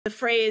the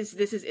phrase,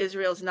 "This is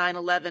Israel's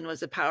 9/11"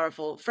 was a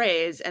powerful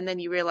phrase. And then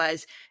you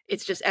realize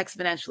it's just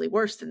exponentially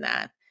worse than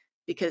that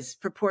because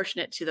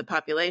proportionate to the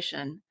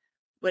population,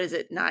 what is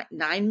it?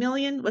 9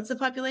 million? What's the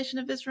population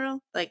of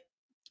Israel? Like,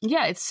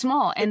 yeah, it's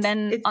small. And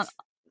then it's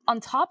on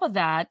top of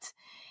that,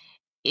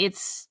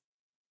 it's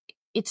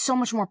so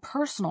much more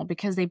personal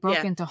because they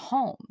broke into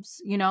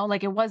homes, you know,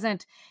 like it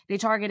wasn't, they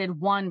targeted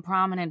one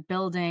prominent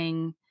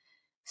building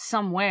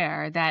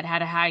somewhere that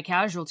had a high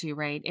casualty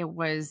rate. It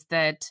was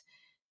that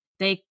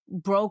they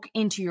broke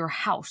into your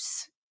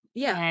house.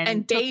 Yeah.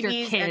 And took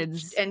babies your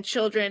kids and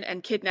children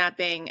and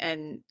kidnapping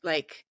and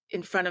like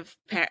in front of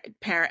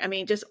parent. I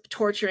mean, just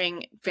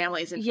torturing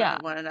families in front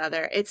of one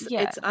another. It's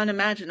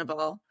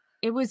unimaginable.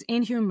 It was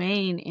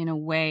inhumane in a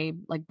way,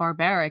 like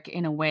barbaric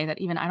in a way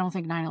that even I don't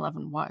think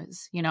 9/11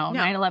 was, you know,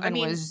 9/11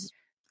 was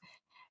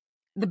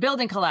the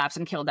building collapsed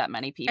and killed that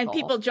many people. And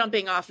people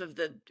jumping off of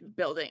the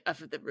building,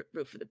 off of the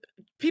roof of the,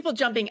 people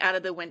jumping out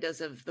of the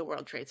windows of the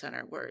World Trade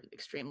Center were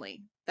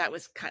extremely, that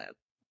was kind of,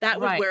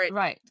 that was where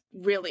it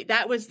really,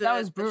 that was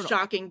the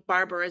shocking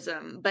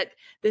barbarism. But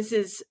this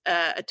is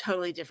a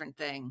totally different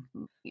thing.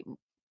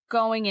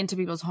 Going into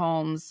people's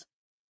homes,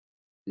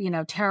 you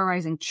know,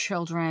 terrorizing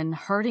children,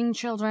 hurting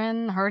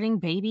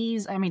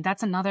babies. I mean,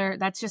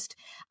 that's just,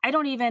 I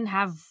don't even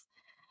have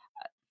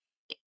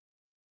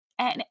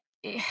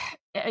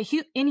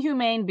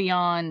inhumane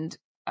beyond,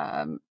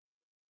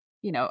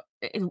 you know,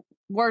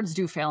 words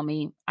do fail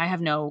me. I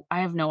have no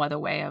other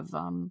way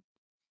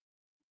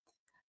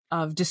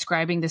of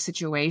describing the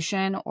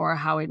situation or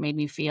how it made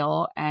me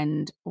feel.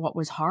 And what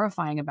was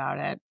horrifying about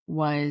it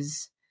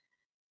was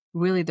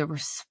really the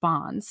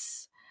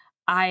response.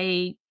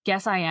 I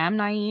guess I am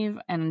naive,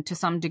 and to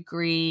some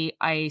degree,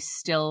 I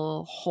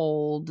still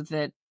hold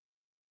that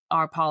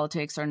our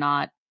politics are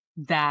not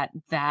that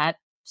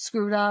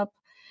screwed up,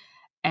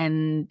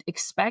 and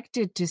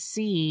expected to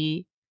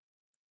see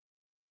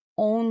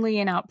only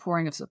an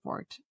outpouring of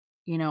support.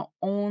 You know,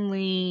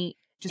 only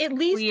just at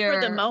least for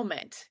the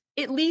moment,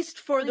 at least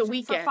for the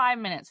weekend, for 5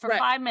 minutes, for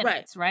 5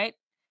 minutes, right?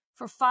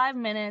 For 5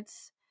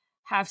 minutes,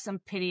 have some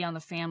pity on the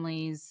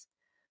families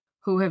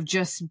who have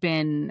just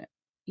been,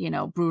 you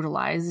know,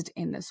 brutalized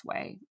in this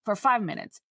way for 5 minutes.